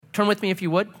turn with me, if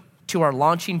you would, to our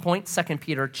launching point, 2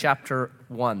 Peter chapter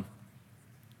 1.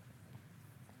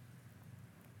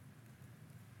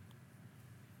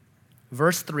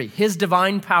 Verse 3, his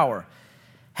divine power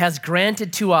has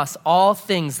granted to us all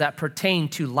things that pertain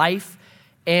to life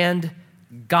and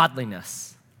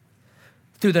godliness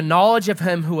through the knowledge of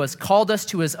him who has called us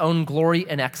to his own glory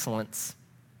and excellence,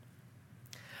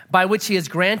 by which he has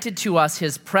granted to us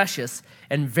his precious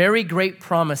and very great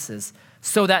promises,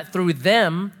 so that through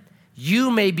them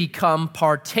you may become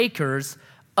partakers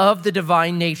of the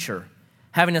divine nature,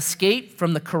 having escaped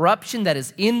from the corruption that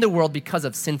is in the world because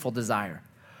of sinful desire.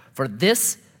 For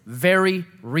this very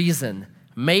reason,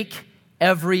 make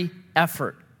every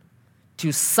effort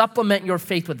to supplement your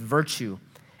faith with virtue,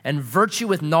 and virtue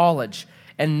with knowledge,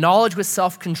 and knowledge with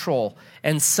self-control,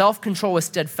 and self-control with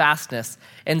steadfastness,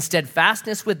 and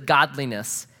steadfastness with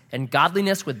godliness, and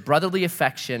godliness with brotherly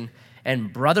affection,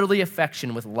 and brotherly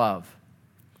affection with love.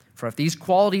 For if these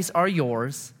qualities are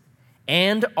yours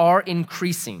and are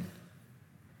increasing,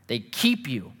 they keep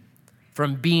you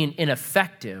from being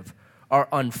ineffective or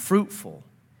unfruitful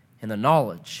in the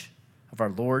knowledge of our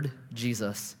Lord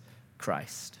Jesus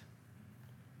Christ.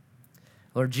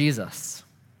 Lord Jesus,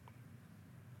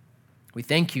 we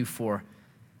thank you for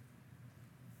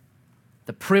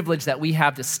the privilege that we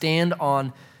have to stand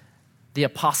on the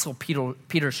Apostle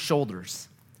Peter's shoulders,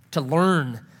 to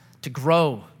learn, to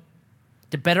grow,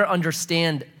 to better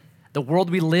understand the world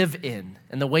we live in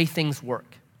and the way things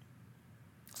work.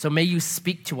 So may you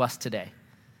speak to us today,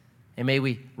 and may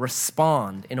we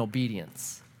respond in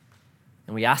obedience.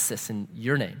 And we ask this in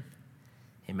your name.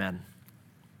 Amen.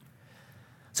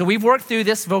 So we've worked through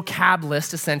this vocab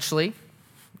list, essentially.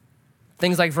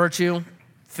 Things like virtue,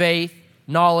 faith,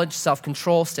 knowledge,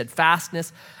 self-control,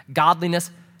 steadfastness,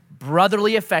 godliness,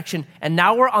 brotherly affection, and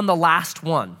now we're on the last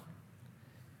one,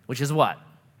 which is what?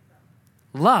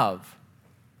 Love.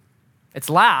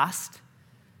 It's last,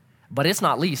 but it's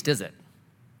not least, is it?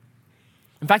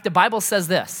 In fact, the Bible says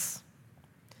this.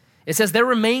 It says there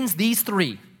remains these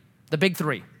three, the big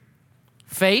three: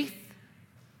 faith,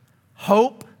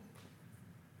 hope,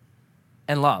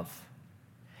 and love.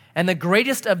 And the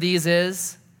greatest of these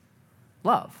is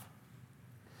love.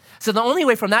 So the only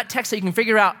way from that text that you can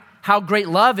figure out how great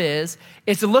love is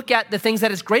to look at the things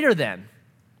that it's greater than.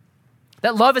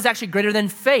 That love is actually greater than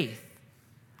faith.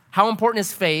 How important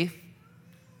is faith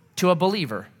to a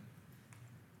believer?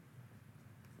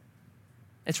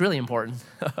 It's really important.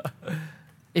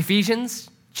 Ephesians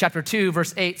chapter 2,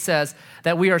 verse 8 says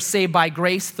that we are saved by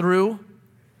grace through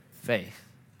faith.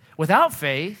 Without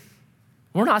faith,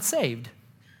 we're not saved.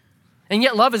 And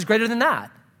yet love is greater than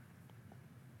that.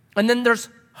 And then there's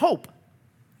hope.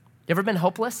 You ever been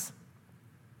hopeless?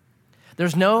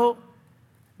 There's no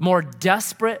more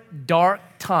desperate, dark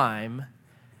time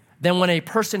than when a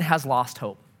person has lost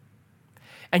hope.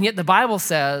 And yet the Bible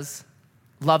says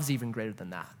love's even greater than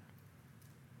that.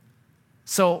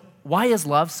 So why is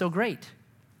love so great?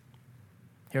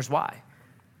 Here's why.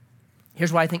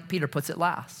 Here's why I think Peter puts it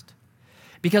last.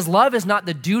 Because love is not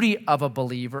the duty of a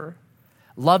believer.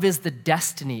 Love is the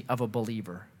destiny of a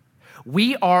believer.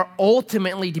 We are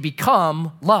ultimately to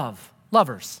become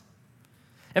lovers.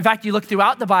 In fact, you look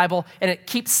throughout the Bible and it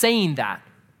keeps saying that.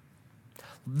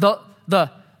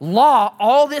 The law,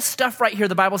 all this stuff right here,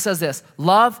 the Bible says this: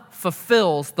 love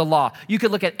fulfills the law. You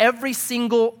could look at every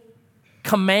single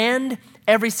command,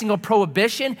 every single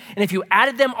prohibition, and if you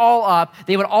added them all up,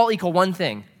 they would all equal one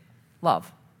thing: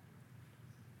 love.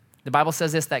 The Bible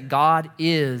says this, that God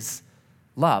is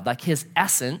love. Like his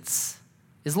essence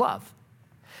is love.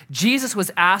 Jesus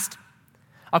was asked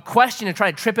a question to try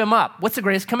to trip him up. What's the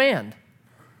greatest command?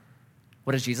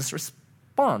 What is Jesus'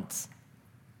 response?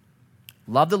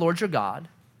 Love the Lord your God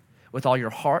with all your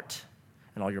heart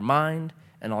and all your mind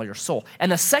and all your soul.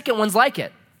 And the second one's like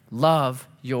it: love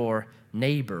your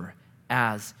neighbor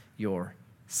as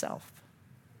yourself.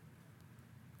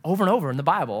 Over and over in the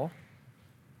Bible,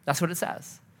 that's what it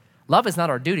says. Love is not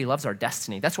our duty, love's our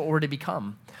destiny. That's what we're to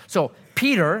become. So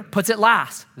Peter puts it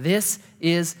last. This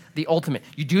is the ultimate.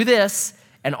 You do this,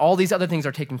 and all these other things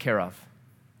are taken care of.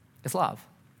 It's love.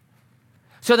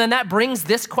 So then that brings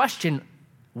this question: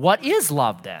 what is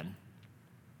love then?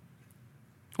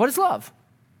 What is love?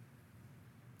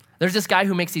 There's this guy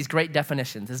who makes these great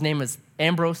definitions. His name is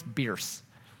Ambrose Bierce.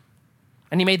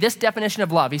 And he made this definition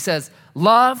of love. He says,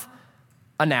 love,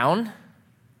 a noun,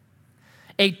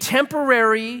 a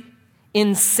temporary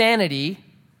insanity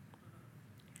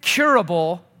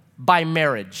curable by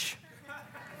marriage.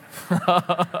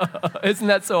 Isn't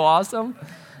that so awesome?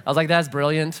 I was like, that's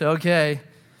brilliant. Okay.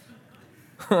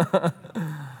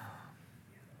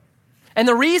 And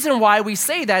the reason why we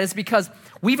say that is because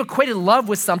We've equated love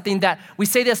with something that we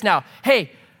say this now.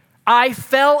 Hey, I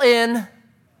fell in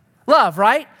love,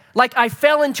 right? Like I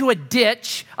fell into a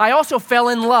ditch. I also fell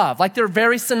in love. Like they're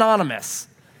very synonymous.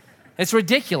 It's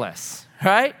ridiculous,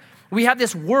 right? We have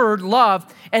this word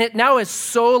love, and it now is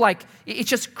so like, it's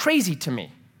just crazy to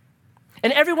me.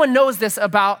 And everyone knows this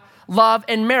about love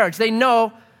and marriage. They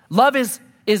know love is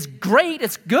great,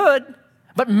 it's good,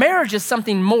 but marriage is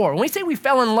something more. When we say we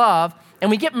fell in love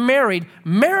and we get married,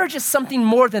 marriage is something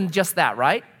more than just that,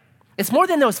 right? It's more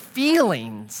than those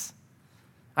feelings.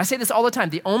 I say this all the time.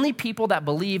 The only people that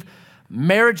believe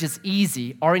marriage is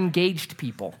easy are engaged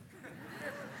people.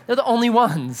 They're the only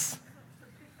ones.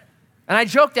 And I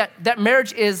joke that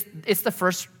marriage it's the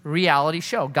first reality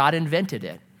show. God invented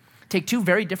it. Take two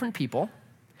very different people,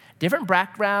 different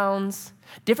backgrounds,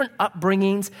 different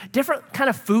upbringings, different kind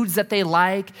of foods that they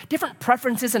like, different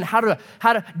preferences in how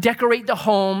to decorate the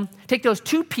home. Take those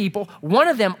two people. One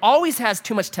of them always has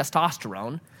too much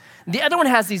testosterone. The other one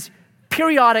has these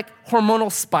periodic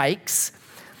hormonal spikes.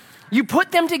 You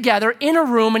put them together in a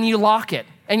room and you lock it.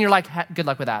 And you're like, good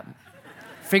luck with that.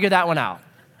 Figure that one out.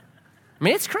 I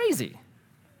mean, it's crazy.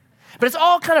 But it's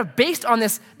all kind of based on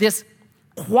this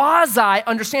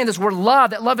understand this word love,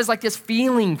 that love is like this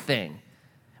feeling thing.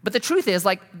 But the truth is,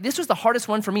 like, this was the hardest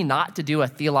one for me not to do a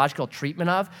theological treatment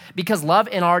of, because love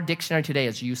in our dictionary today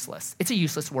is useless. It's a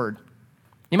useless word.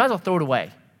 You might as well throw it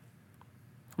away.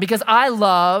 Because I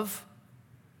love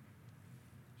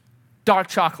dark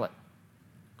chocolate.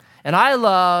 And I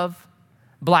love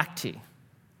black tea.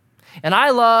 And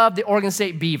I love the Oregon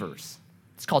State Beavers.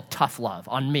 It's called tough love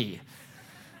on me,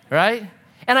 right?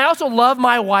 And I also love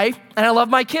my wife and I love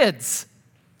my kids.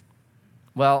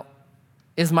 Well,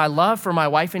 is my love for my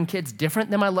wife and kids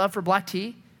different than my love for black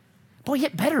tea? Boy,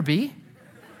 it better be.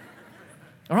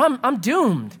 Or I'm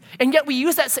doomed. And yet we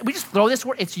use that, we just throw this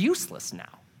word, it's useless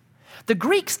now. The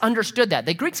Greeks understood that.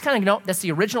 The Greeks kind of know, that's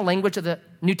the original language of the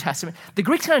New Testament. The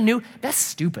Greeks kind of knew that's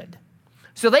stupid.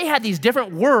 So they had these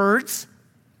different words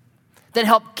that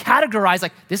help categorize,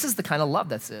 like, this is the kind of love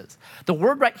this is. The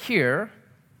word right here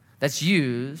that's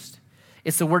used,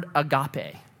 it's the word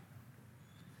agape.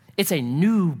 It's a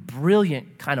new,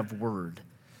 brilliant kind of word.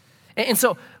 And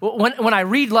so when I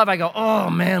read love, I go, oh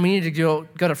man, we need to go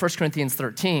to 1 Corinthians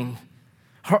 13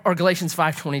 or Galatians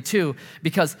 5:22,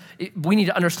 because we need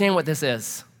to understand what this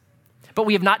is. But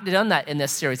we have not done that in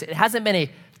this series. It hasn't been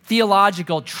a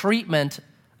theological treatment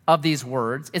of these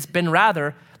words. It's been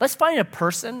rather, let's find a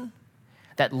person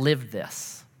that lived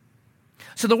this.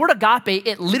 So the word agape,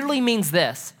 it literally means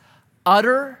this: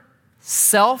 utter,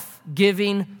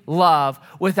 self-giving love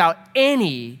without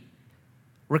any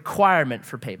requirement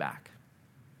for payback.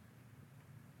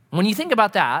 When you think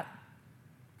about that,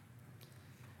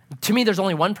 to me, there's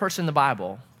only one person in the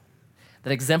Bible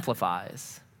that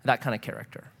exemplifies that kind of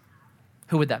character.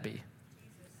 Who would that be?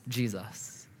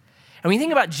 Jesus. And when you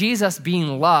think about Jesus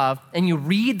being love and you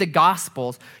read the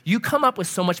Gospels, you come up with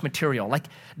so much material. Like,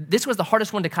 this was the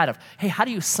hardest one to kind of, hey, how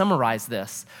do you summarize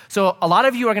this? So a lot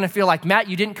of you are going to feel like, Matt,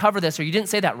 you didn't cover this, or you didn't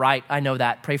say that right. I know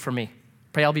that. Pray for me.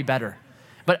 Pray I'll be better.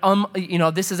 But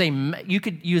this is you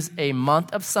could use a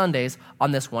month of Sundays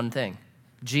on this one thing: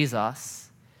 Jesus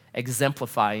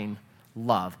exemplifying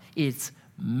love. It's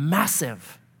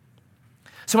massive.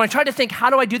 So when I tried to think, how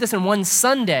do I do this in one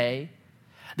Sunday,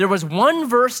 there was one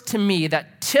verse to me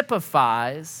that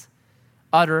typifies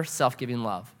utter self-giving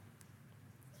love.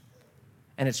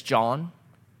 And it's John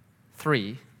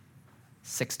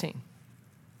 3:16.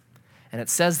 And it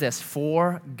says this: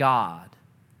 for God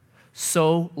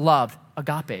so loved,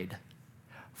 agaped,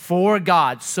 for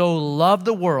God so loved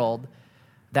the world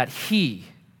that he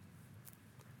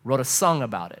wrote a song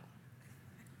about it,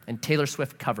 and Taylor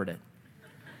Swift covered it.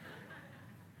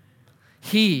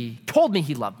 He told me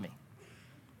he loved me.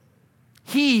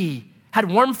 He had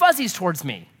warm fuzzies towards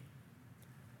me.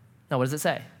 Now, what does it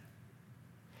say?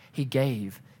 He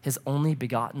gave his only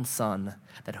begotten Son,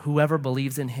 that whoever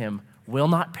believes in him will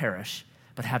not perish,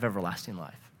 but have everlasting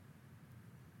life.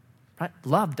 Right?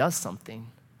 Love does something.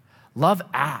 Love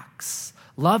acts.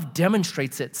 Love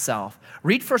demonstrates itself.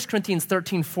 Read 1 Corinthians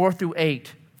 13, 4-8.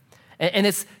 And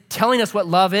it's telling us what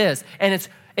love is. And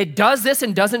it does this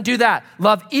and doesn't do that.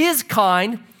 Love is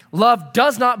kind. Love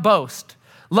does not boast.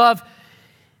 Love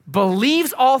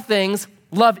believes all things.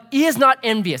 Love is not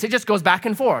envious. It just goes back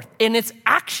and forth in its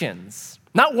actions,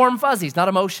 not warm fuzzies, not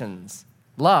emotions.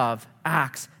 Love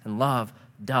acts and love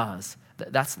does.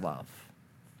 That's love.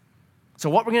 So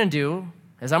what we're going to do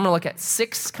is I'm going to look at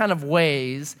 6 kind of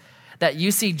ways that you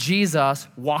see Jesus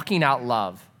walking out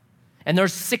love. And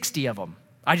there's 60 of them.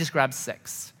 I just grabbed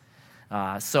 6.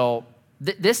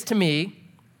 This to me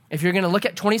if you're going to look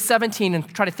at 2017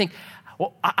 and try to think,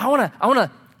 well, I want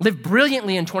to live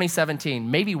brilliantly in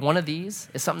 2017, maybe one of these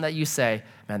is something that you say,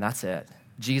 man, that's it.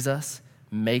 Jesus,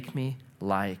 make me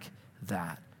like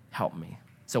that. Help me.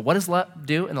 So what does love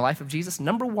do in the life of Jesus?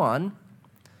 Number one,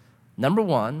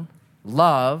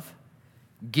 love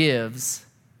gives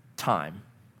time.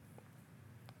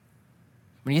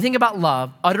 When you think about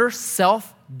love, utter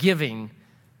self-giving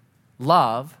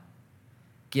love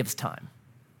gives time.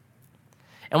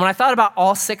 And when I thought about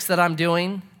all 6 that I'm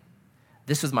doing,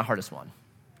 this was my hardest one.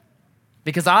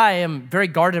 Because I am very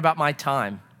guarded about my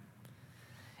time.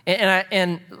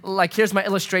 And here's my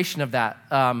illustration of that.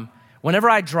 Whenever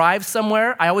I drive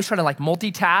somewhere, I always try to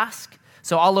multitask.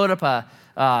 So I'll load up a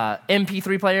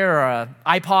MP3 player or an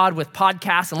iPod with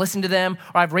podcasts and listen to them.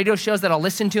 Or I have radio shows that I'll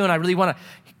listen to and I really want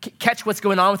to catch what's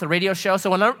going on with the radio show.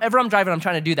 So whenever I'm driving, I'm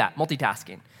trying to do that,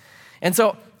 multitasking. And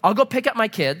so I'll go pick up my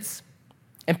kids.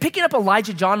 And picking up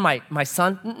Elijah John, my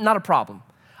son, not a problem.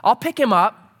 I'll pick him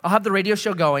up. I'll have the radio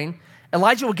show going.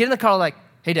 Elijah will get in the car like,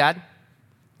 hey, Dad.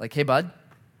 Like, hey, bud.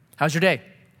 How's your day?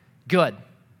 Good.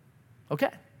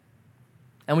 Okay.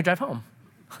 And we drive home.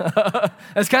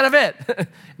 That's kind of it.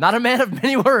 Not a man of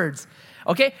many words.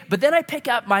 Okay? But then I pick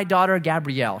up my daughter,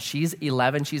 Gabrielle. She's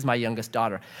 11. She's my youngest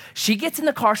daughter. She gets in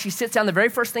the car. She sits down. The very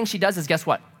first thing she does is, guess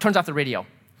what? Turns off the radio.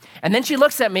 And then she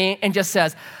looks at me and just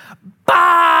says,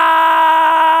 bah!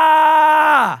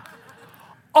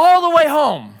 All the way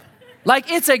home. Like,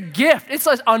 it's a gift. It's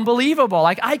like unbelievable.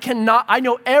 Like, I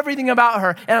know everything about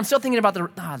her, and I'm still thinking about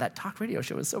that talk radio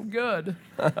show is so good.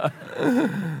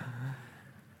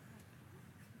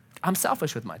 I'm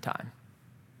selfish with my time.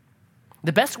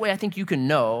 The best way I think you can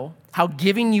know how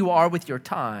giving you are with your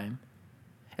time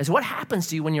is what happens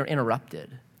to you when you're interrupted.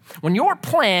 When your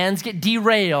plans get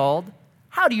derailed,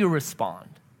 how do you respond?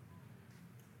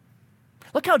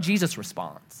 Look how Jesus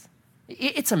responds.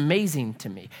 It's amazing to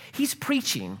me. He's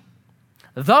preaching.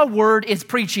 The Word is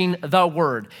preaching the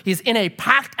Word. He's in a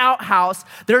packed out house.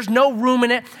 There's no room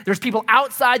in it. There's people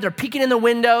outside. They're peeking in the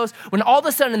windows. When all of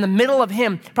a sudden in the middle of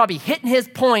him probably hitting his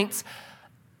points,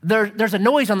 there's a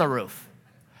noise on the roof.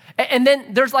 And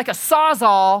then there's like a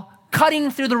sawzall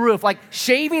cutting through the roof. Like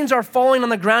shavings are falling on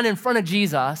the ground in front of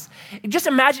Jesus. Just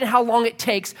imagine how long it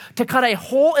takes to cut a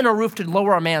hole in a roof to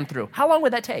lower a man through. How long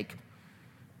would that take?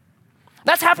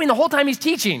 That's happening the whole time he's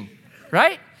teaching,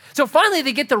 right? So finally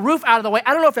they get the roof out of the way.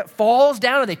 I don't know if it falls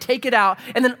down or they take it out.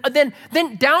 And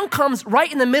then down comes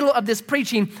right in the middle of this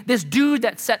preaching, this dude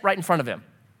that's set right in front of him.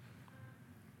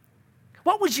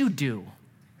 What would you do?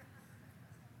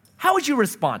 How would you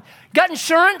respond? Got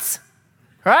insurance,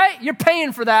 right? You're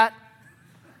paying for that.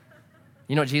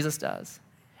 You know what Jesus does?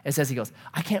 It says, he goes,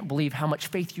 I can't believe how much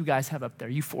faith you guys have up there,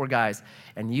 you 4 guys,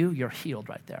 and you're healed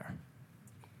right there.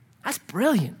 That's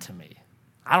brilliant to me.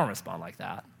 I don't respond like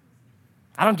that.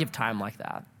 I don't give time like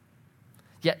that.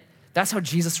 Yet, that's how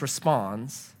Jesus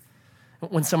responds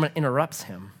when someone interrupts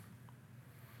him.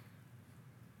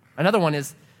 Another one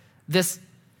is this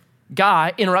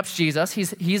guy interrupts Jesus.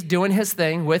 He's doing his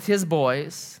thing with his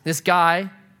boys. This guy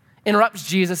interrupts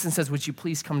Jesus and says, would you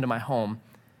please come to my home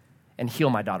and heal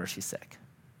my daughter? She's sick.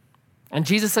 And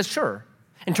Jesus says, sure.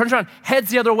 And turns around, heads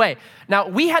the other way. Now,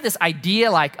 we had this idea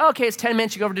like, okay, it's 10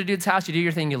 minutes, you go over to the dude's house, you do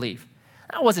your thing, you leave.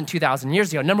 That wasn't 2,000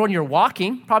 years ago. Number one, you're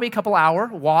walking, probably a couple hour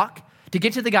walk to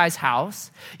get to the guy's house.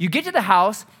 You get to the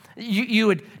house, you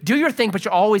would do your thing, but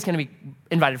you're always going to be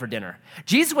invited for dinner.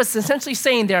 Jesus was essentially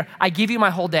saying there, I give you my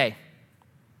whole day.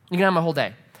 You can have my whole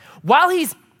day. While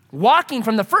he's walking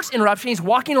from the first interruption, he's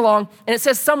walking along, and it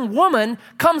says some woman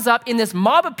comes up in this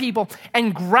mob of people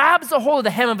and grabs a hold of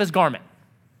the hem of his garment.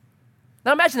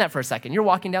 Now imagine that for a second. You're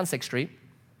walking down 6th Street.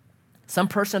 Some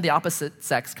person of the opposite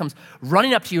sex comes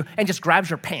running up to you and just grabs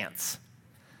your pants.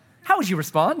 How would you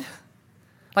respond?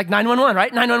 Like 911,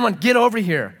 right? 911, get over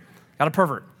here. Got a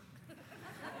pervert.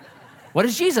 What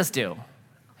does Jesus do?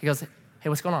 He goes, hey,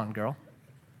 what's going on, girl?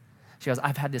 She goes,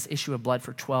 I've had this issue of blood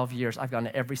for 12 years. I've gone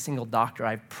to every single doctor.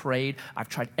 I've prayed. I've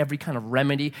tried every kind of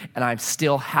remedy, and I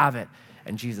still have it.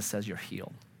 And Jesus says, you're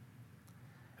healed.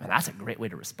 And that's a great way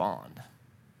to respond.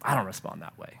 I don't respond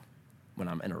that way when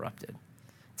I'm interrupted.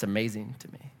 It's amazing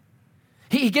to me.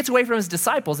 He gets away from his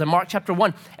disciples in Mark chapter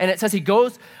 1, and it says he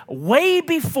goes way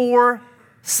before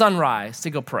sunrise to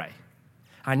go pray.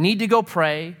 I need to go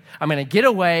pray. I'm going to get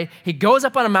away. He goes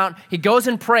up on a mountain. He goes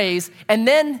and prays, and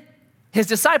then his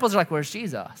disciples are like, where's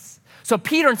Jesus? So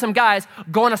Peter and some guys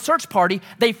go on a search party.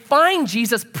 They find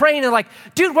Jesus praying. They're like,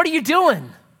 dude, what are you doing?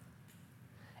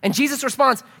 And Jesus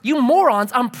responds, you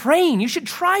morons, I'm praying. You should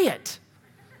try it.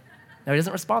 No, he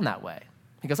doesn't respond that way.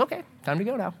 He goes, okay, time to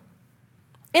go now.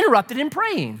 Interrupted in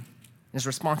praying. His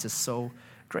response is so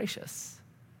gracious.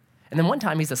 And then one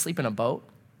time he's asleep in a boat.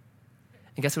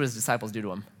 And guess what his disciples do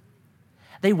to him?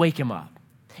 They wake him up.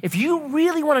 If you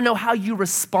really want to know how you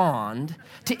respond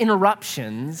to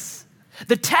interruptions,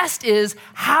 the test is,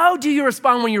 how do you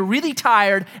respond when you're really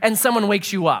tired and someone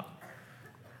wakes you up?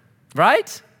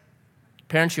 Right?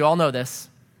 Parents, you all know this.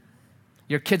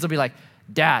 Your kids will be like,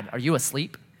 Dad, are you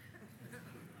asleep?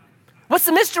 What's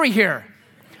the mystery here?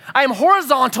 I am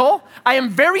horizontal, I am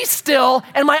very still,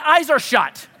 and my eyes are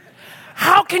shut.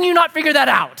 How can you not figure that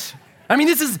out? I mean,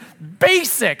 this is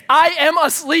basic. I am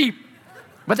asleep.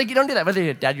 But they don't do that. What do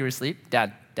they do? Dad, you were asleep?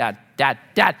 Dad.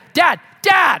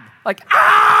 Like,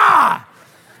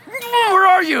 where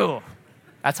are you?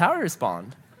 That's how I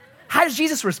respond. How does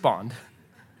Jesus respond?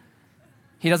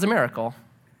 He does a miracle.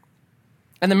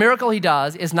 And the miracle he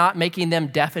does is not making them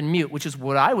deaf and mute, which is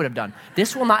what I would have done.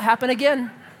 This will not happen again.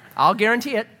 I'll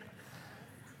guarantee it.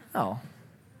 No.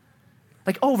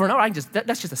 Like over and over,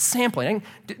 that's just a sampling.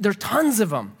 There's tons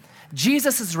of them.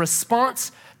 Jesus'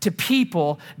 response to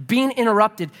people being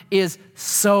interrupted is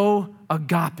so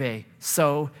agape,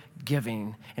 so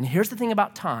giving. And here's the thing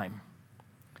about time.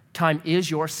 Time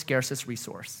is your scarcest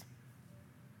resource.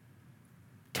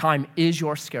 Time is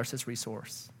your scarcest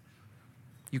resource.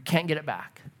 You can't get it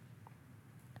back.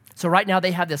 So right now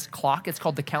they have this clock. It's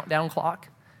called the countdown clock.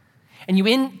 And you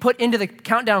input into the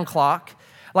countdown clock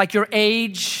like your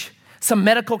age, some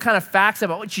medical kind of facts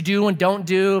about what you do and don't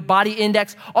do, body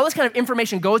index, all this kind of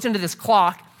information goes into this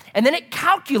clock, and then it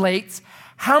calculates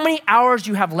how many hours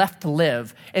you have left to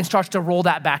live and starts to roll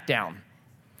that back down.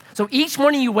 So each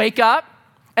morning you wake up,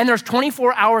 and there's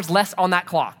 24 hours less on that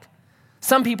clock.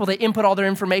 Some people, they input all their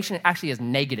information, it actually is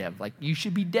negative. Like, you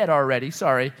should be dead already,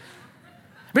 sorry.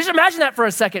 But just imagine that for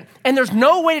a second, and there's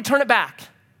no way to turn it back.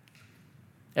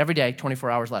 Every day, 24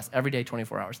 hours less. Every day,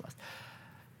 24 hours less.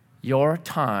 Your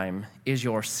time is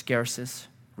your scarcest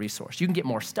resource. You can get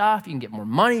more stuff, you can get more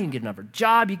money, you can get another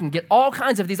job, you can get all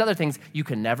kinds of these other things. You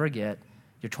can never get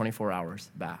your 24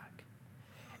 hours back.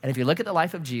 And if you look at the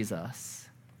life of Jesus,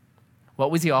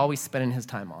 what was he always spending his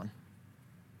time on?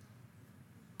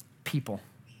 People.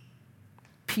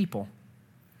 People.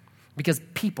 Because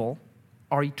people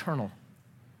are eternal.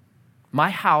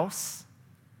 My house,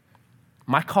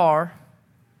 my car,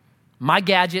 my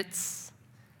gadgets,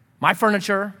 my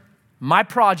furniture, my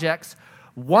projects,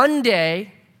 one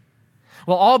day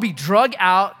will all be drug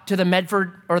out to the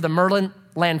Medford or the Merlin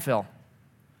landfill.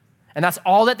 And that's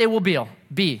all that they will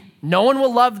be. No one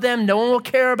will love them. No one will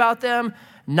care about them.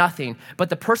 Nothing. But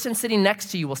the person sitting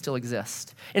next to you will still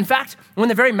exist. In fact, when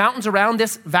the very mountains around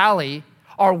this valley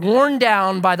are worn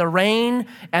down by the rain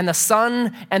and the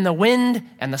sun and the wind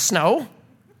and the snow,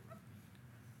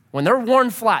 when they're worn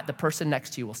flat, the person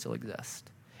next to you will still exist.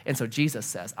 And so Jesus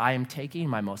says, I am taking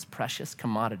my most precious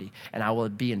commodity and I will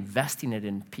be investing it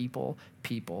in people.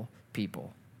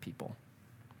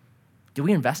 Do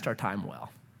we invest our time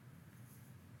well?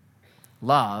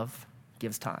 Love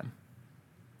gives time.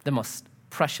 The most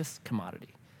precious commodity.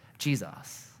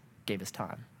 Jesus gave his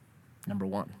time. Number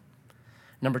one.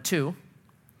 Number two,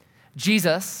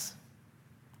 Jesus,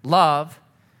 love,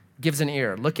 gives an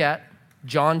ear. Look at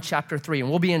John chapter 3. And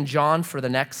we'll be in John for the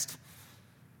next,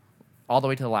 all the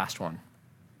way to the last one.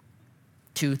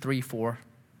 2, 3, 4,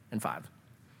 and 5.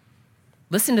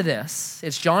 Listen to this.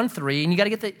 It's John 3, and you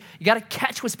got to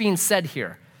catch what's being said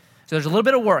here. So there's a little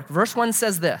bit of work. Verse 1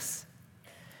 says this.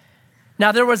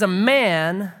 Now there was a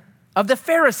man of the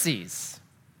Pharisees.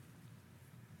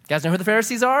 You guys know who the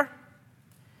Pharisees are?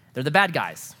 They're the bad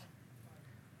guys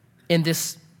in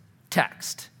this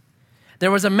text.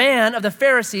 There was a man of the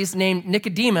Pharisees named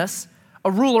Nicodemus,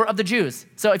 a ruler of the Jews.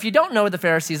 So if you don't know who the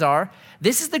Pharisees are,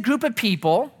 this is the group of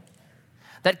people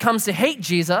that comes to hate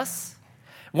Jesus,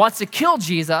 wants to kill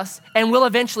Jesus, and will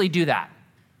eventually do that.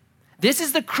 This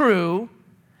is the crew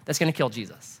that's going to kill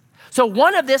Jesus. So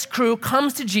one of this crew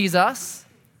comes to Jesus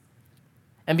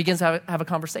and begins to have a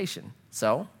conversation.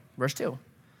 So, verse 2.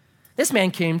 This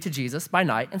man came to Jesus by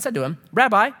night and said to him,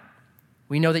 Rabbi,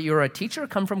 we know that you are a teacher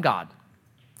come from God.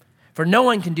 For no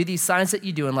one can do these signs that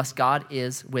you do unless God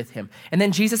is with him. And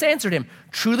then Jesus answered him,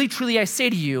 truly, truly, I say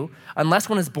to you, unless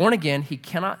one is born again, he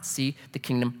cannot see the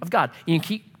kingdom of God. You can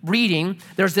keep reading.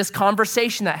 There's this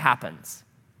conversation that happens.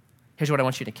 Here's what I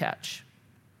want you to catch.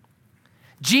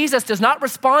 Jesus does not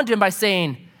respond to him by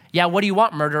saying, yeah, what do you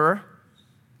want, murderer?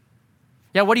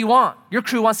 Yeah, what do you want? Your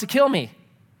crew wants to kill me.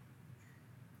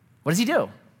 What does he do?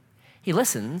 He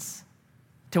listens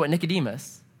to what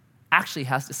Nicodemus actually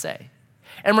has to say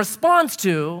and responds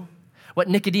to what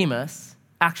Nicodemus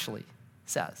actually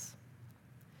says.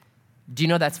 Do you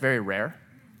know that's very rare?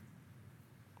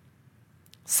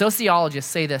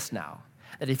 Sociologists say this now,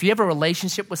 that if you have a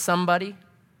relationship with somebody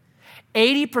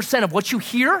 80% of what you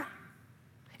hear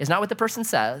is not what the person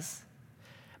says,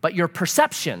 but your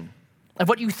perception of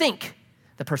what you think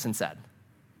the person said.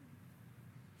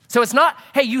 So it's not,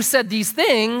 hey, you said these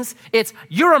things. It's,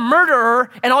 you're a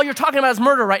murderer, and all you're talking about is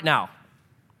murder right now.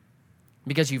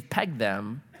 Because you've pegged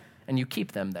them, and you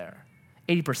keep them there.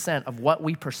 80% of what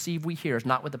we perceive we hear is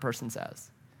not what the person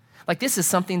says. Like, this is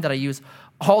something that I use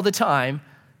all the time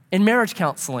in marriage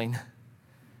counseling.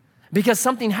 Because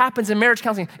something happens in marriage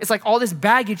counseling, it's like all this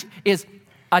baggage is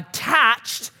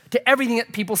attached to everything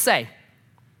that people say.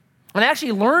 And I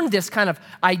actually learned this kind of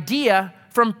idea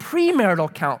from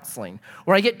premarital counseling,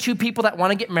 where I get two people that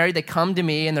want to get married. They come to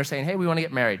me and they're saying, hey, we want to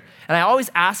get married. And I always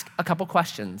ask a couple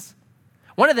questions.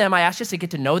 One of them I ask just to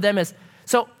get to know them is,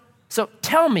 so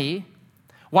tell me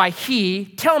why she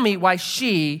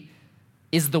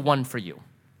is the one for you.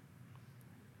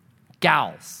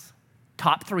 Gals,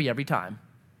 top 3 every time.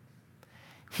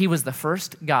 He was the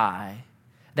first guy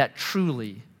that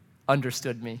truly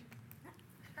understood me.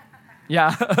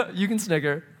 Yeah, you can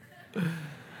snicker.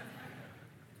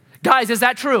 Guys, is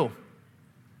that true?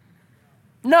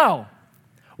 No.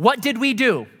 What did we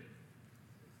do?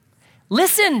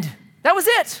 Listened. That was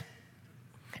it.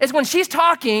 It's when she's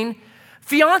talking,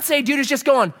 fiance dude is just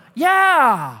going,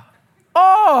 yeah,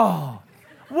 oh,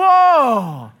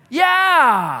 whoa,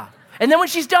 yeah. And then when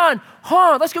she's done,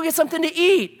 let's go get something to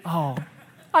eat. Oh,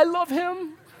 I love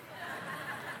him.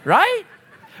 Right?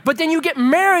 But then you get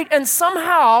married and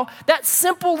somehow that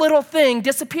simple little thing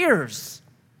disappears.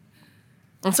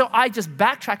 And so I just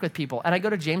backtrack with people and I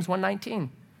go to James 1:19.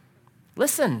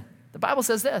 Listen, the Bible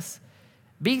says this,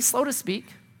 be slow to speak,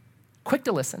 quick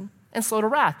to listen, and slow to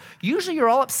wrath. Usually you're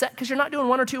all upset because you're not doing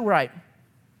 1 or 2 right.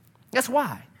 That's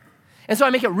why. And so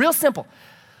I make it real simple.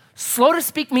 Slow to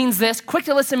speak means this, quick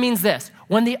to listen means this.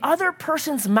 When the other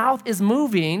person's mouth is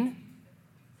moving,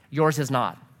 yours is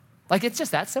not. Like, it's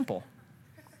just that simple.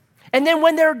 And then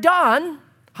when they're done,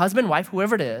 husband, wife,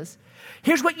 whoever it is,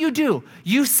 here's what you do.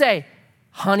 You say,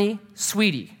 honey,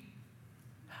 sweetie,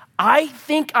 I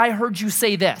think I heard you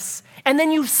say this. And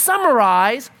then you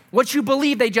summarize what you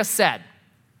believe they just said.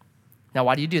 Now,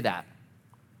 why do you do that?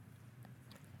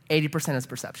 80% is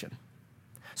perception.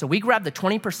 So we grab the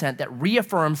 20% that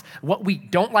reaffirms what we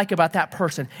don't like about that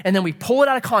person, and then we pull it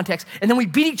out of context, and then we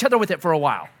beat each other with it for a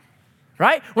while.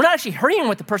 Right? We're not actually hurting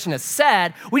what the person has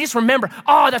said. We just remember,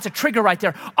 oh, that's a trigger right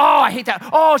there. Oh, I hate that.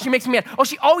 Oh, she makes me mad. Oh,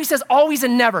 she always says always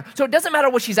and never. So it doesn't matter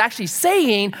what she's actually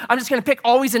saying. I'm just going to pick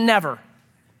always and never.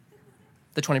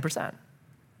 The 20%.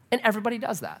 And everybody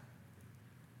does that.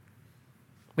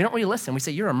 We don't really listen. We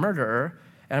say, you're a murderer,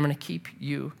 and I'm going to keep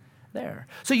you there.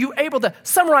 So you're able to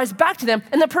summarize back to them,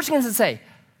 and the person can say,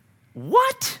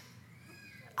 what?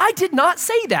 I did not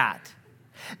say that.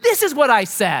 This is what I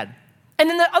said. And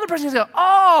then the other person goes,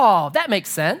 oh, that makes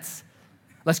sense.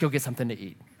 Let's go get something to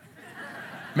eat.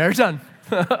 Marriage done.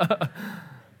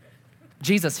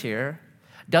 Jesus here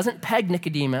doesn't peg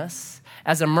Nicodemus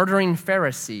as a murdering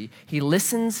Pharisee. He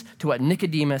listens to what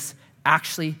Nicodemus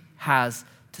actually has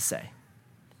to say.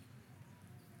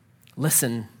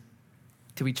 Listen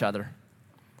to each other.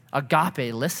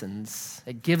 Agape listens.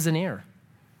 It gives an ear.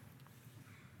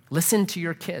 Listen to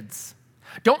your kids.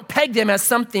 Don't peg them as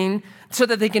something so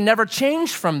that they can never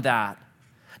change from that.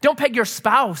 Don't peg your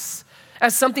spouse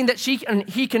as something that she and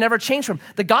he can never change from.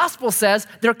 The gospel says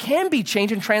there can be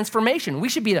change and transformation. We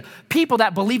should be the people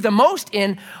that believe the most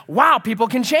in, wow, people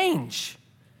can change.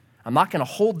 I'm not going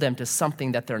to hold them to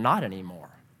something that they're not anymore.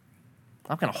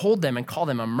 I'm not going to hold them and call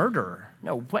them a murderer.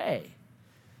 No way.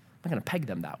 I'm not going to peg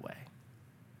them that way.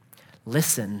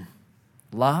 Listen,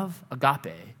 love,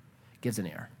 agape, gives an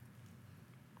ear.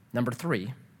 Number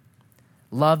 3,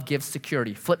 love gives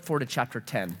security. Flip forward to chapter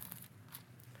 10.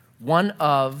 One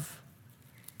of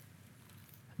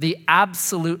the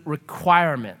absolute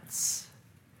requirements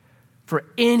for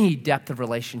any depth of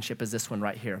relationship is this one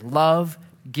right here. Love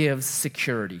gives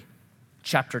security.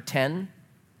 Chapter 10,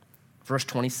 verse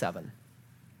 27.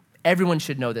 Everyone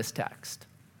should know this text.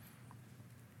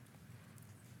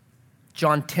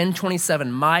 John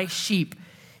 10:27, my sheep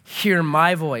hear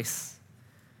my voice,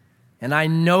 and I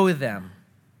know them,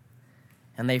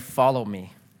 and they follow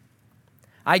me.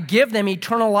 I give them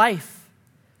eternal life,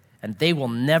 and they will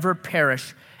never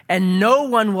perish, and no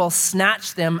one will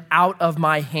snatch them out of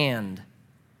my hand.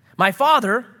 My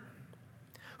Father,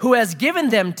 who has given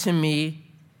them to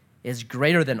me, is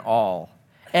greater than all,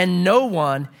 and no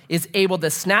one is able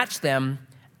to snatch them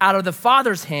out of the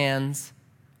Father's hands.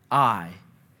 I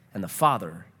and the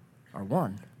Father are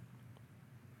one.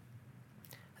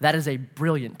 That is a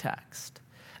brilliant text.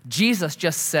 Jesus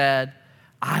just said,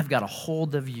 I've got a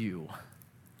hold of you,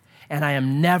 and I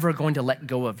am never going to let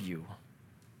go of you.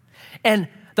 And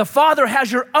the Father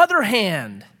has your other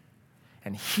hand,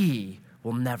 and he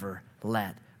will never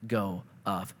let go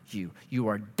of you. You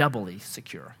are doubly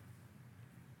secure.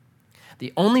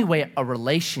 The only way a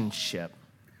relationship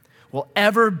will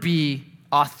ever be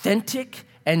authentic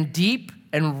and deep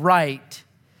and right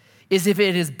is if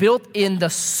it is built in the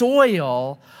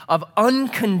soil of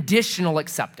unconditional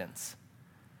acceptance.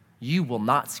 You will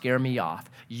not scare me off.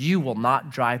 You will not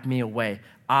drive me away.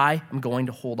 I am going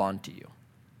to hold on to you.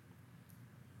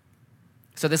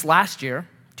 So this last year,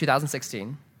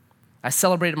 2016, I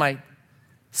celebrated my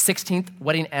 16th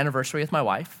wedding anniversary with my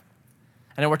wife.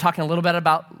 And we're talking a little bit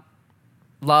about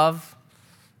love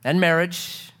and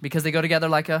marriage because they go together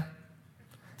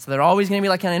so they're always going to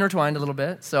be kind of intertwined a little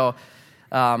bit. So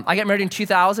I got married in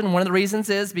 2000. One of the reasons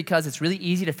is because it's really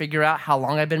easy to figure out how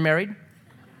long I've been married.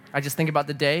 I just think about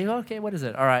the day. Okay, what is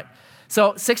it? All right.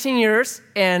 So 16 years,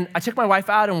 and I took my wife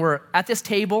out, and we're at this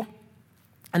table,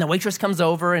 and the waitress comes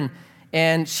over,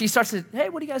 and she starts to, hey,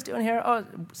 what are you guys doing here? Oh,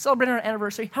 celebrating our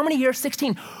anniversary. How many years?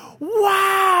 16.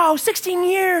 Wow, 16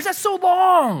 years. That's so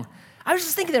long. I was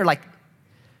just thinking there,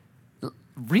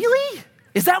 really?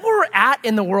 Is that where we're at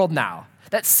in the world now?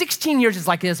 That 16 years is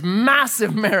like this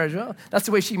massive marriage. Well, that's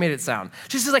the way she made it sound.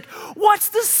 She's just like, what's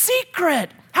the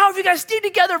secret? How have you guys stayed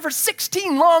together for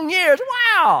 16 long years?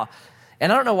 Wow.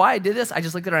 And I don't know why I did this. I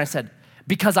just looked at her and I said,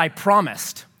 because I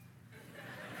promised.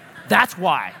 That's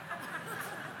why.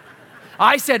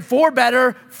 I said, for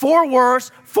better, for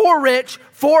worse, for rich,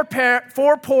 for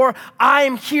poor, I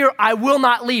am here. I will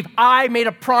not leave. I made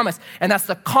a promise. And that's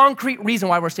the concrete reason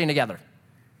why we're staying together.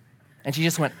 And she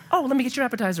just went, oh, let me get your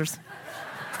appetizers.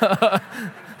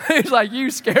 He's like, you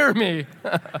scare me.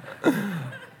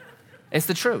 It's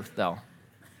the truth, though.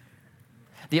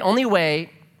 The only way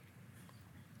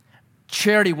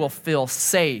charity will feel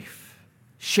safe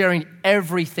sharing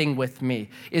everything with me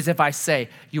is if I say,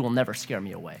 you will never scare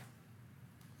me away.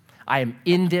 I am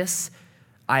in this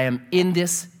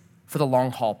for the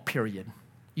long haul, period.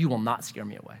 You will not scare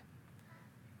me away.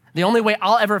 The only way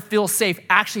I'll ever feel safe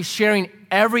actually sharing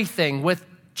everything with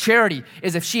charity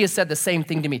is if she has said the same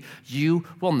thing to me. You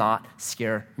will not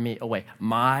scare me away.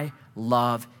 My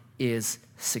love is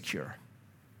secure.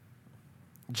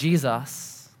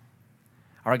 Jesus,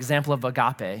 our example of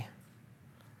agape,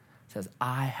 says,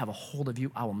 I have a hold of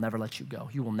you. I will never let you go.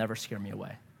 You will never scare me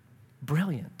away.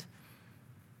 Brilliant.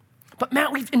 But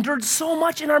Matt, we've endured so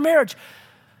much in our marriage.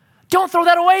 Don't throw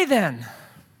that away then.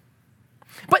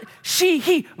 But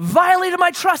he violated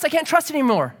my trust. I can't trust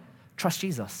anymore. Trust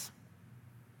Jesus.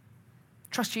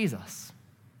 Trust Jesus.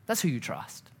 That's who you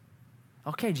trust.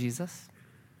 Okay, Jesus,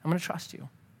 I'm going to trust you.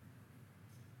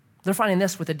 They're finding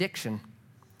this with addiction,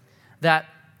 that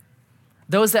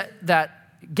those that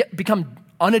become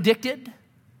unaddicted,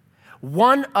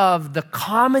 one of the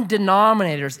common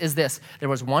denominators is this. There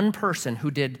was one person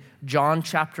who did John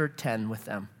chapter 10 with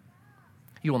them.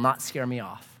 You will not scare me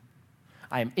off.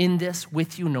 I am in this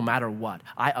with you no matter what.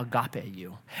 I agape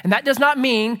you. And that does not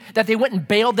mean that they went and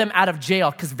bailed them out of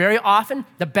jail, because very often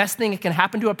the best thing that can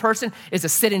happen to a person is to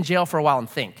sit in jail for a while and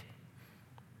think.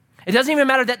 It doesn't even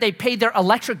matter that they paid their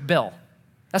electric bill.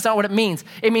 That's not what it means.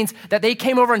 It means that they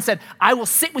came over and said, I will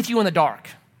sit with you in the dark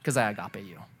because I agape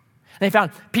you. And they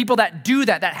found people that do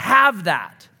that have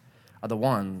that, are the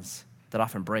ones that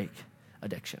often break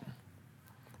addiction,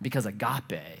 because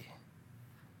agape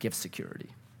gives security.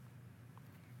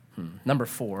 Number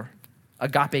 4,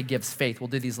 agape gives faith. We'll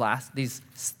do these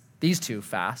two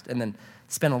fast and then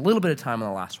spend a little bit of time on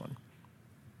the last one.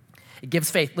 It gives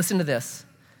faith. Listen to this.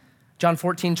 John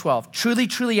 14:12. Truly,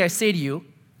 truly, I say to you,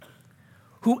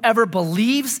 whoever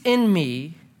believes in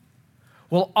me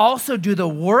will also do the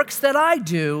works that I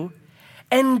do,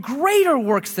 and greater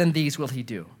works than these will he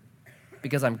do,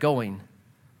 because I'm going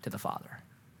to the Father.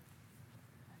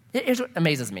 Here's what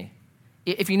amazes me.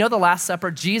 If you know the Last Supper,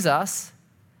 Jesus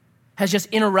has just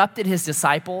interrupted his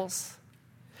disciples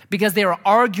because they were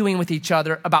arguing with each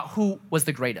other about who was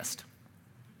the greatest.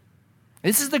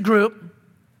 This is the group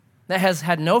that has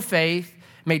had no faith,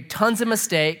 made tons of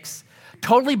mistakes,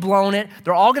 totally blown it.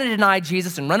 They're all going to deny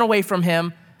Jesus and run away from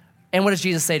him. And what does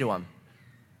Jesus say to them?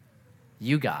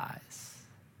 You guys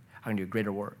are going to do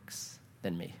greater works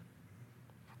than me.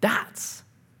 That's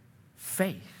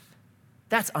faith.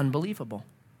 That's unbelievable.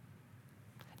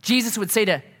 Jesus would say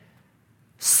to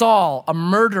Saul, a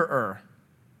murderer,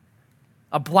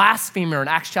 a blasphemer in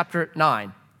Acts chapter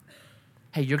 9,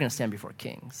 hey, you're going to stand before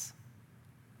kings.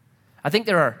 I think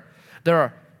there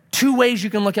are two ways you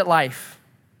can look at life.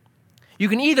 You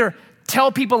can either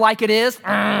tell people like it is,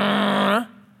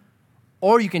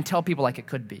 or you can tell people like it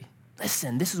could be.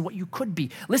 Listen, this is what you could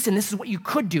be. Listen, this is what you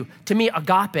could do. To me,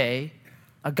 agape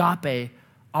Agape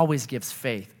always gives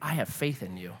faith. I have faith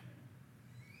in you.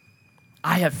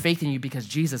 I have faith in you because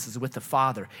Jesus is with the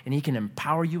Father, and he can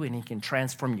empower you and he can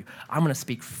transform you. I'm going to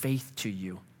speak faith to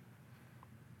you.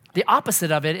 The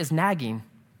opposite of it is nagging.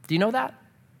 Do you know that?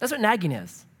 That's what nagging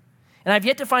is. And I've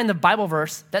yet to find the Bible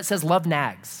verse that says love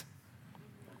nags.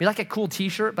 Be like a cool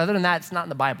t-shirt, but other than that, it's not in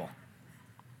the Bible.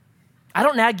 I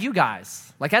don't nag you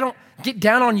guys. Like, I don't get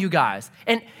down on you guys.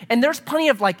 And there's plenty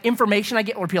of like information I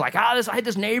get where people are like, I had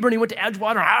this neighbor and he went to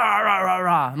Edgewater.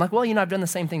 I'm like, well, I've done the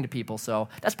same thing to people, so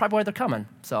that's probably why they're coming.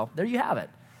 So there you have it.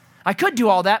 I could do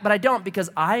all that, but I don't because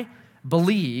I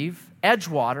believe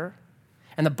Edgewater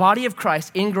and the body of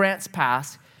Christ in Grants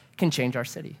Pass can change our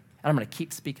city. And I'm going to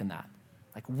keep speaking that.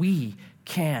 Like, we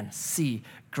can see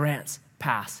Grants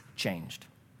Pass changed.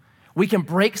 We can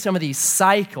break some of these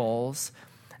cycles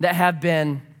that have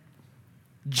been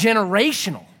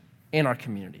generational in our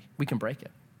community. We can break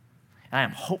it. And I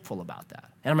am hopeful about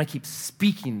that. And I'm going to keep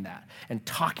speaking that and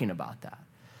talking about that.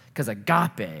 Because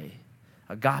agape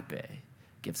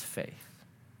gives faith.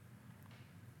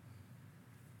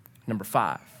 Number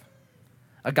 5,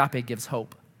 agape gives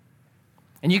hope.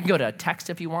 And you can go to a text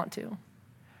if you want to,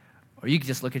 or you can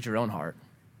just look at your own heart.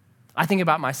 I think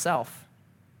about myself,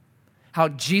 how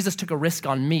Jesus took a risk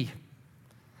on me.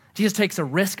 Jesus takes a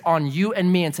risk on you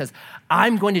and me and says,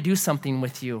 I'm going to do something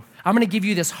with you. I'm going to give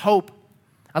you this hope.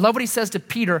 I love what he says to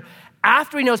Peter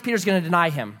after he knows Peter's going to deny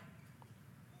him.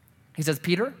 He says,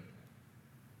 Peter,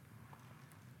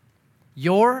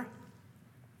 you're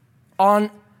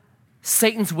on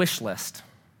Satan's wish list.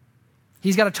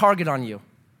 He's got a target on you.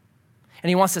 And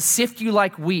he wants to sift you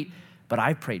like wheat, but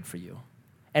I prayed for you.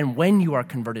 And when you are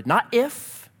converted, not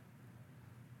if,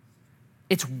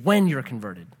 it's when you're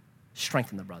converted,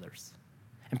 strengthen the brothers.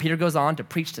 And Peter goes on to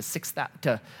preach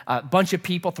to a bunch of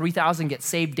people, 3,000 get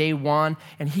saved day one,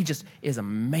 and he just is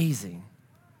amazing.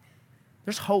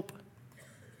 There's hope.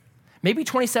 Maybe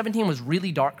 2017 was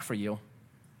really dark for you.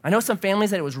 I know some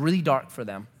families that it was really dark for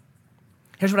them.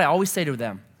 Here's what I always say to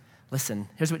them. Listen,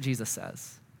 here's what Jesus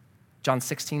says. John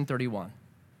 16:31.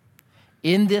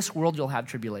 In this world, you'll have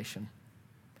tribulation.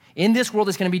 In this world,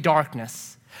 there's going to be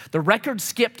darkness. The record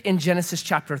skipped in Genesis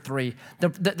chapter 3.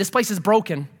 This place is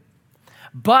broken.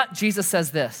 But Jesus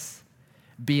says this,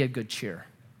 be of good cheer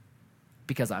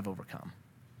because I've overcome.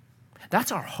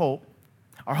 That's our hope.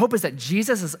 Our hope is that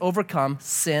Jesus has overcome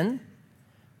sin,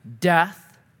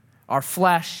 death, our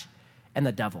flesh, and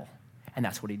the devil. And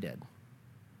that's what he did.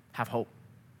 Have hope.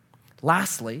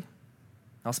 Lastly,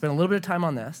 I'll spend a little bit of time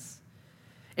on this.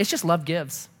 It's just love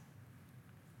gives.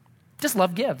 Just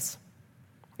love gives.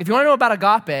 If you want to know about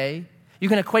agape, you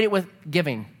can equate it with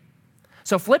giving.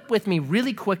 So flip with me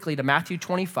really quickly to Matthew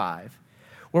 25,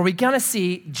 where we're going to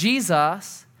see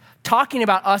Jesus talking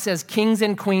about us as kings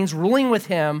and queens, ruling with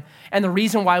him, and the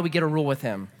reason why we get to rule with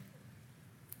him.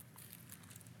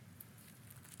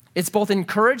 It's both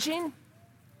encouraging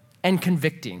and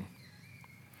convicting.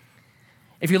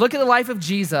 If you look at the life of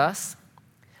Jesus,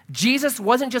 Jesus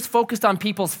wasn't just focused on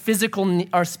people's physical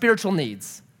or spiritual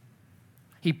needs.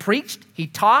 He preached, he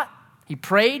taught, he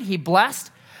prayed, he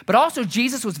blessed, but also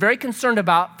Jesus was very concerned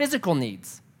about physical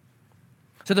needs.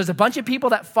 So there's a bunch of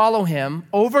people that follow him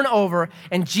over and over,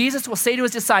 and Jesus will say to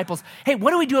his disciples, hey,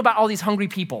 what do we do about all these hungry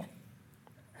people?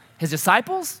 His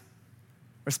disciples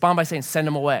respond by saying, send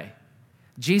them away.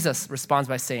 Jesus responds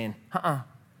by saying, we're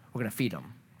going to feed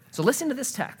them. So listen to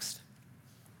this text.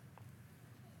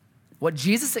 What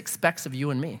Jesus expects of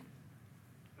you and me.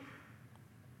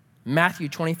 Matthew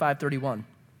 25:31.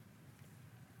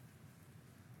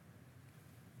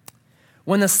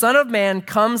 When the Son of Man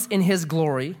comes in his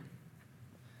glory,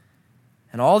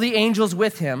 and all the angels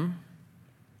with him,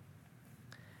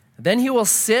 then he will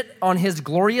sit on his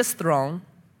glorious throne,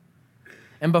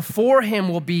 and before him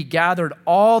will be gathered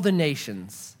all the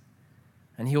nations,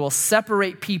 and he will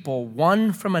separate people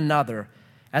one from another,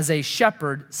 as a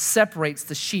shepherd separates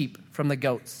the sheep from the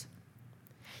goats.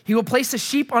 He will place the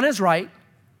sheep on his right,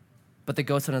 but the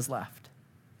goats on his left.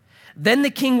 Then the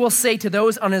king will say to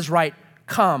those on his right,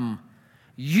 come,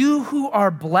 you who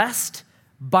are blessed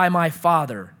by my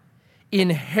Father,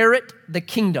 inherit the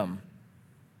kingdom.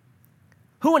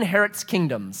 Who inherits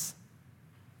kingdoms?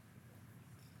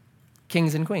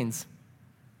 Kings and queens.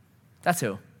 That's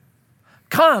who.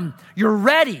 Come, you're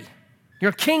ready.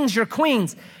 You're kings, you're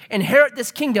queens. Inherit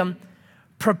this kingdom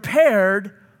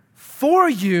prepared for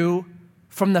you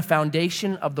from the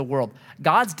foundation of the world.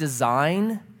 God's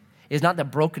design is not the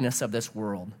brokenness of this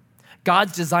world.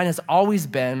 God's design has always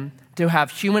been to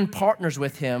have human partners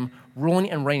with him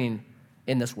ruling and reigning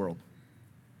in this world.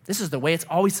 This is the way it's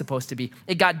always supposed to be.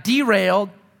 It got derailed,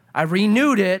 I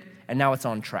renewed it, and now it's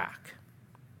on track.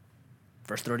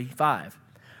 Verse 35,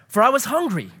 for I was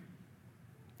hungry,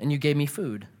 and you gave me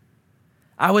food.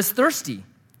 I was thirsty,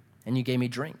 and you gave me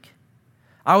drink.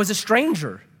 I was a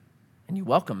stranger, and you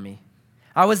welcomed me.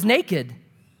 I was naked,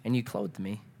 and you clothed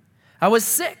me. I was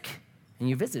sick, and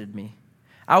you visited me.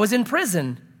 I was in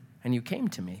prison, and you came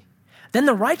to me. Then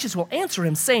the righteous will answer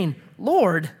him, saying,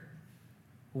 Lord,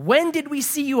 when did we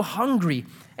see you hungry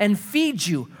and feed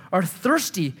you, or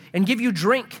thirsty and give you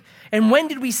drink? And when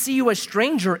did we see you a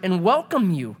stranger and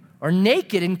welcome you, or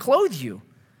naked and clothe you?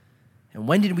 And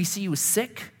when did we see you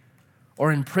sick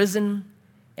or in prison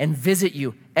and visit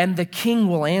you? And the king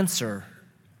will answer,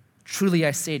 truly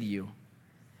I say to you,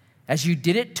 as you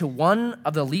did it to one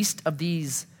of the least of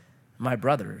these, my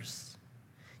brothers,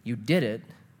 you did it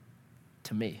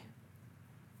to me.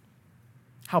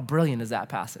 How brilliant is that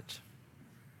passage?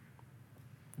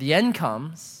 The end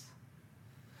comes.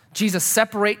 Jesus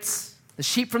separates the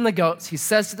sheep from the goats. He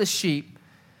says to the sheep,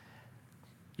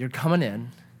 you're coming in.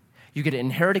 You get to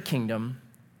inherit a kingdom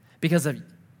because of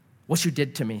what you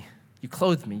did to me. You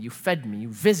clothed me, you fed me, you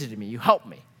visited me, you helped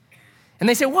me. And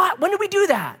they say, what? When did we do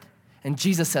that? And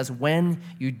Jesus says, when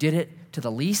you did it to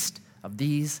the least of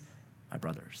these, my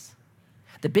brothers.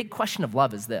 The big question of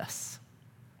love is this.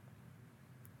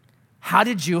 How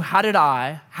did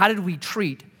we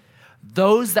treat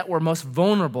those that were most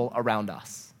vulnerable around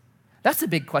us? That's the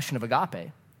big question of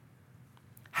agape.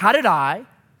 How did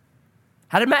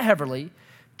Matt Heverly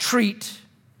treat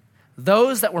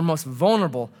those that were most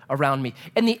vulnerable around me?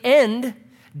 In the end,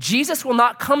 Jesus will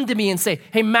not come to me and say,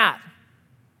 hey, Matt,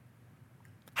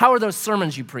 how are those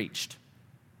sermons you preached?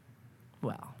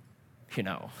 Well,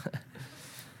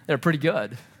 they're pretty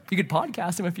good. You could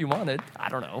podcast them if you wanted. I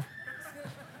don't know.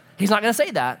 He's not going to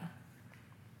say that.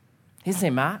 He's going to say,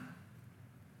 Matt,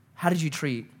 how did you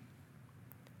treat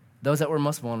those that were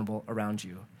most vulnerable around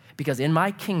you? Because in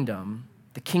my kingdom,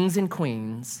 the kings and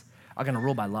queens are going to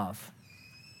rule by love.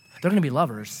 They're going to be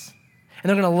lovers. And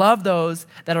they're going to love those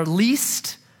that are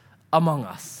least among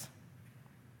us.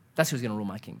 That's who's going to rule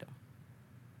my kingdom.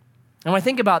 And when I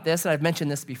think about this, and I've mentioned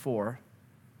this before,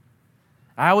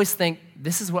 I always think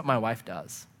this is what my wife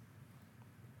does.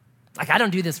 I don't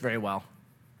do this very well.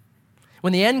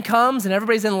 When the end comes and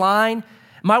everybody's in line,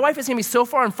 my wife is going to be so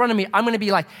far in front of me, I'm going to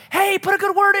be like, hey, put a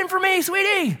good word in for me,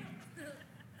 sweetie.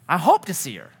 I hope to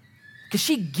see her because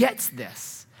she gets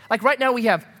this. Like right now we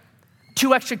have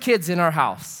 2 extra kids in our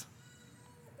house,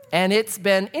 and it's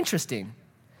been interesting.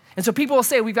 And so people will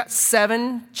say, we've got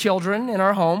 7 children in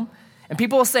our home, and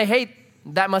people will say, hey,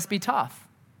 that must be tough.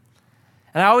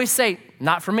 And I always say,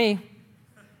 not for me.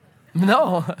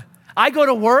 No. I go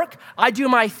to work, I do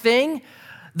my thing.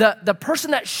 The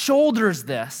person that shoulders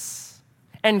this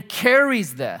and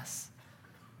carries this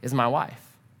is my wife.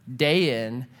 Day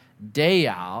in, day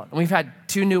out. And we've had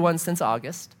 2 new ones since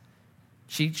August.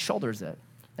 She shoulders it.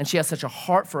 And she has such a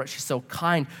heart for it. She's so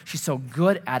kind. She's so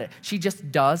good at it. She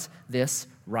just does this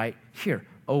right here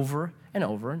over and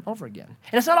over and over again.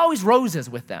 And it's not always roses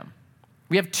with them.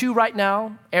 We have 2 right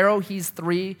now. Arrow, he's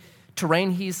 3.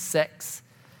 Terrain, he's 6.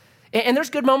 And there's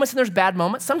good moments and there's bad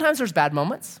moments. Sometimes there's bad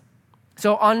moments.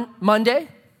 So on Monday,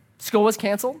 school was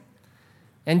canceled.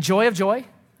 And joy of joy,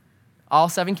 all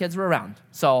 7 kids were around.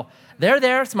 So they're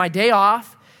there. It's my day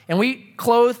off. And we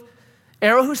clothe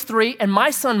Arrow, who's 3, and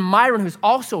my son Myron, who's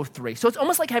also 3. So it's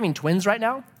almost like having twins right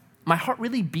now. My heart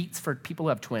really beats for people who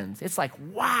have twins. It's like,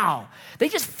 wow, they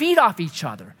just feed off each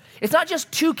other. It's not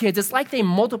just 2 kids. It's like they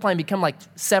multiply and become like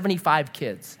 75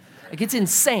 kids. Like it's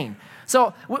insane.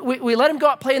 So we let them go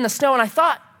out play in the snow, and I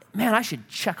thought, man, I should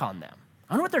check on them.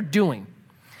 I wonder what they're doing.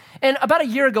 And about a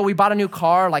year ago, we bought a new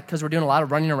car, because we're doing a lot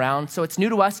of running around. So it's new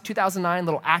to us, 2009,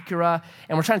 little Acura,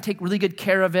 and we're trying to take really good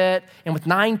care of it. And with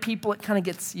 9 people, it kind of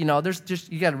gets, you got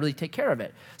to really take care of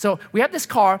it. So we have this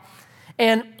car,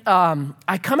 and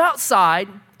I come outside,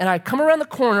 and I come around the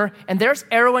corner, and there's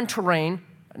Arrow and Terrain,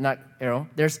 not Arrow,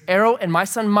 there's Arrow and my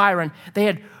son Myron. They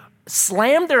had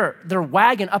slammed their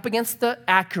wagon up against the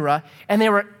Acura, and they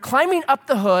were climbing up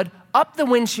the hood, up the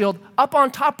windshield, up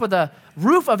on top of the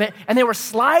roof of it, and they were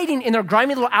sliding in their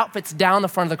grimy little outfits down the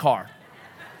front of the car.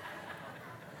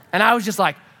 And I was just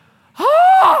like,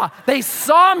 They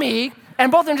saw me,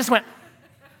 and both of them just went.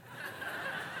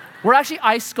 We're actually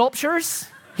ice sculptures.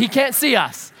 He can't see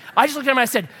us. I just looked at him and I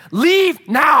said, leave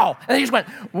now. And they just went,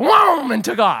 whoom, and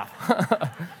took off.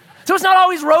 So it's not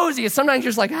always rosy. It's sometimes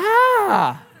you're just like,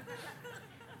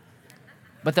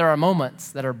 But there are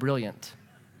moments that are brilliant.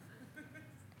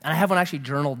 And I have one actually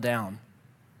journaled down.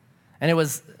 And it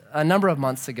was a number of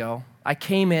months ago. I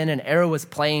came in and Arrow was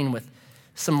playing with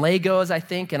some Legos, I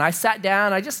think, and I sat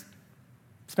down. I just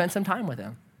spent some time with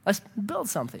him. Let's build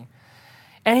something.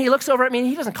 And he looks over at me and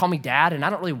he doesn't call me dad, and I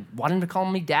don't really want him to call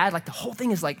me dad. Like the whole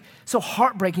thing is like so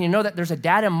heartbreaking to know that there's a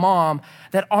dad and mom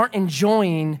that aren't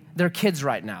enjoying their kids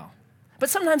right now. But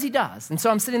sometimes he does. And so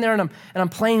I'm sitting there and I'm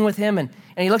playing with him and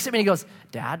he looks at me and he goes,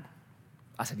 Dad?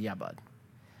 I said, yeah, bud.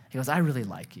 He goes, I really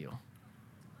like you.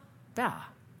 Yeah.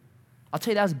 I'll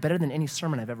tell you that was better than any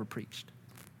sermon I've ever preached.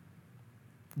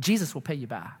 Jesus will pay you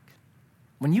back.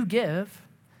 When you give,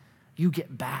 you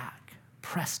get back,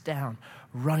 pressed down,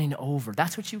 running over.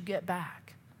 That's what you get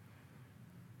back.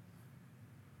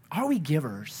 Are we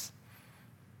givers?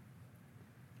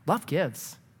 Love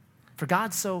gives. For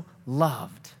God so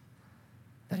loved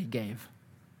that he gave.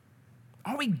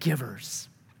 Are we givers?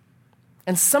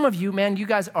 And some of you, man, you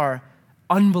guys are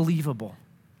unbelievable.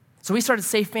 So we started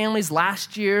Safe Families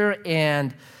last year,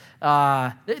 and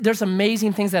there's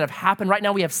amazing things that have happened. Right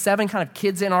now we have 7 kind of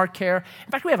kids in our care.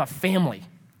 In fact, we have a family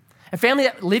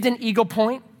that lived in Eagle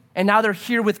Point, and now they're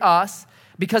here with us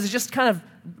because it's just kind of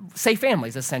Safe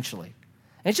Families, essentially.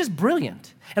 And it's just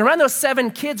brilliant. And around those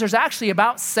 7 kids, there's actually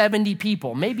about 70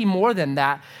 people, maybe more than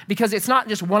that, because it's not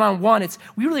just one-on-one.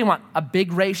 We really want a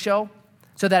big ratio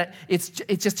so that it's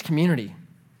just community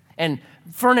and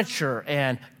furniture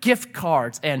and gift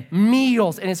cards and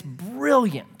meals, and it's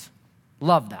brilliant.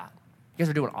 Love that. You guys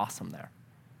are doing awesome there.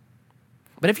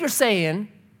 But if you're saying,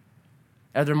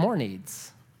 are there more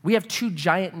needs? We have 2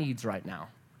 giant needs right now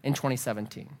in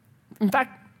 2017. In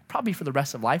fact, probably for the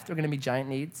rest of life, they're going to be giant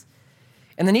needs.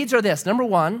 And the needs are this. Number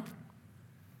 1,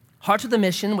 Hearts of the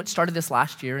Mission, which started this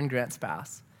last year in Grants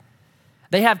Pass.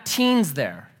 They have teens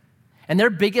there. And their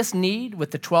biggest need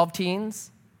with the 12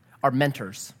 teens are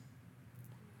mentors.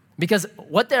 Because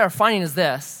what they are finding is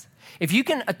this. If you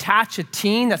can attach a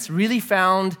teen that's really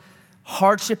found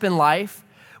hardship in life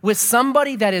with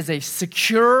somebody that is a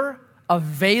secure,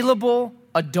 available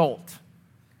adult,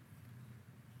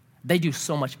 they do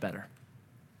so much better.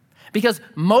 Because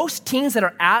most teens that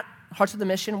are at Hearts of the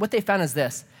Mission, what they found is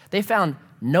this. They found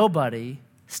nobody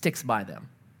sticks by them.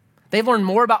 They've learned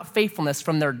more about faithfulness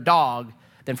from their dog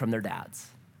than from their dads.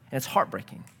 And it's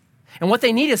heartbreaking. And what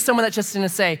they need is someone that's just going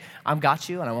to say, I've got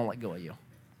you and I won't let go of you.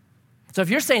 So if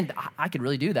you're saying, I could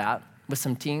really do that with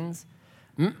some teens,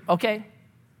 okay.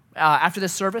 After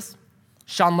this service,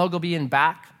 Sean Logue will be in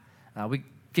back. We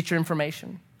get your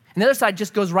information. And the other side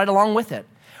just goes right along with it.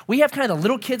 We have kind of the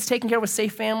little kids taken care of with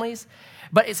Safe Families,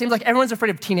 but it seems like everyone's afraid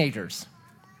of teenagers.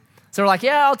 So we're like,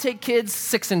 yeah, I'll take kids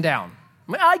 6 and down.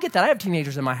 I get that. I have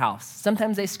teenagers in my house.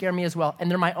 Sometimes they scare me as well, and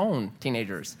they're my own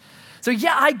teenagers. So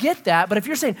yeah, I get that. But if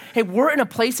you're saying, hey, we're in a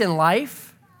place in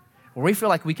life where we feel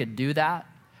like we could do that,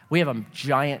 we have a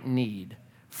giant need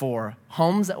for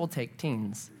homes that will take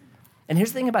teens. And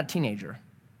here's the thing about a teenager.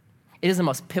 It is the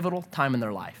most pivotal time in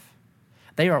their life.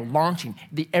 They are launching.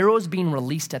 The arrow is being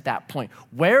released at that point.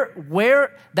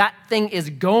 Where that thing is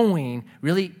going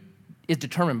really is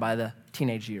determined by the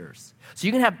teenage years. So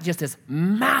you can have just this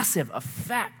massive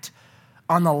effect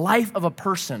on the life of a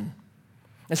person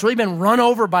that's really been run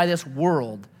over by this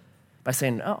world by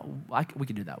saying, oh, we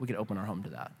could do that. We could open our home to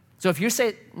that. So if you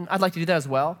say, I'd like to do that as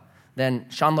well, then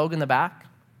Sean Logue in the back,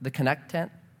 the Connect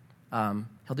tent,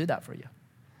 he'll do that for you.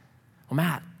 Well,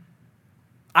 Matt,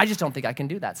 I just don't think I can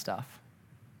do that stuff.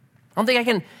 I don't think I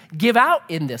can give out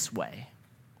in this way.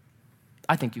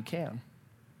 I think you can.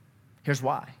 Here's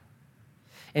why.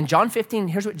 In John 15,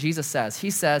 here's what Jesus says. He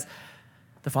says,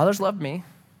 the Father's loved me,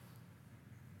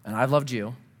 and I've loved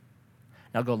you.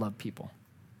 Now go love people.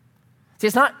 See,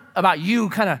 it's not about you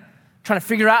kind of trying to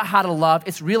figure out how to love.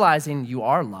 It's realizing you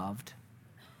are loved,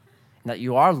 and that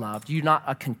you are loved. You're not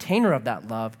a container of that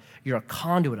love. You're a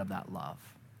conduit of that love.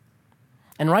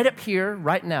 And right up here,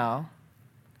 right now,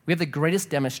 we have the greatest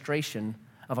demonstration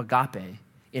of agape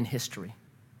in history.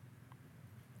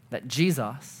 That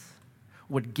Jesus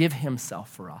would give himself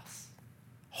for us,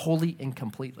 wholly and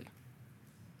completely.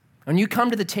 When you come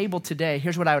to the table today,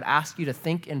 here's what I would ask you to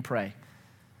think and pray.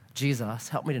 Jesus,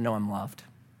 help me to know I'm loved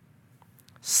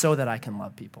so that I can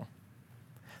love people.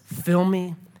 Fill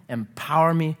me,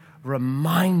 empower me,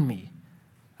 remind me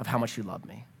of how much you love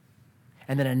me.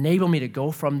 And then enable me to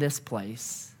go from this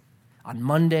place on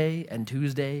Monday and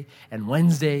Tuesday and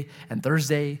Wednesday and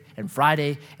Thursday and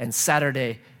Friday and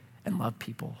Saturday and love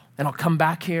people. And I'll come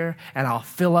back here and I'll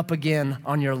fill up again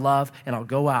on your love and I'll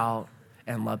go out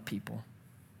and love people.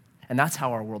 And that's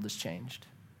how our world has changed.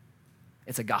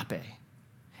 It's agape.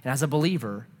 And as a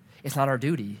believer, it's not our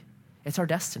duty, it's our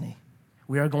destiny.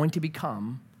 We are going to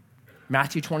become,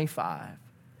 Matthew 25,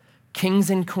 kings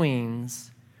and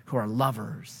queens who are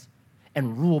lovers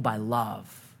and rule by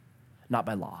love, not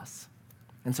by laws.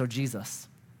 And so Jesus,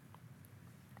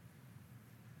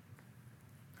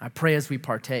 I pray as we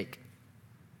partake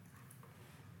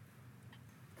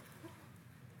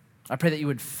I pray that you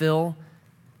would fill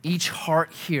each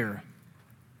heart here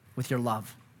with your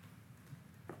love.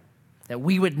 That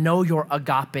we would know your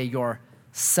agape, your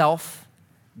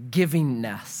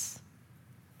self-givingness.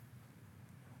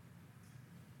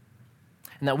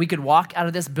 And that we could walk out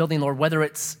of this building, Lord, whether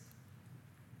it's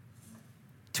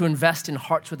to invest in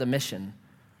Hearts with a Mission,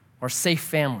 or safe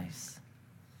families,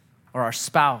 or our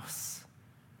spouse,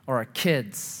 or our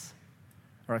kids,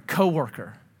 or a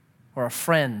coworker, or a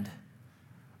friend,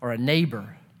 or a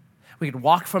neighbor. We could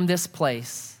walk from this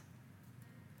place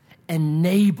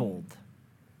enabled,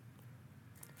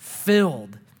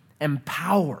 filled,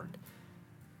 empowered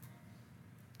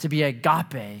to be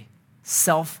agape,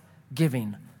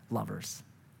 self-giving lovers.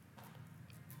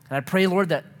 And I pray, Lord,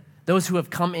 that those who have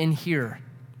come in here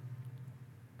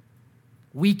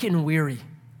weak and weary,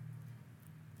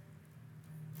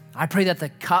 I pray that the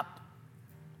cup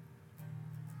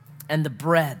and the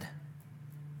bread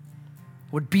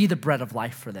would be the bread of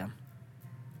life for them.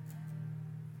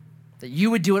 That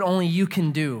you would do what only you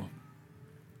can do.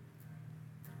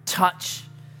 Touch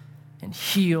and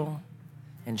heal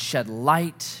and shed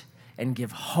light and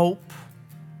give hope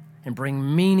and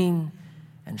bring meaning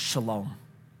and shalom.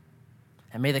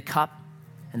 And may the cup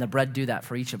and the bread do that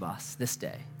for each of us this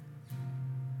day.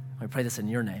 We pray this in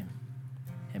your name.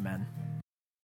 Amen.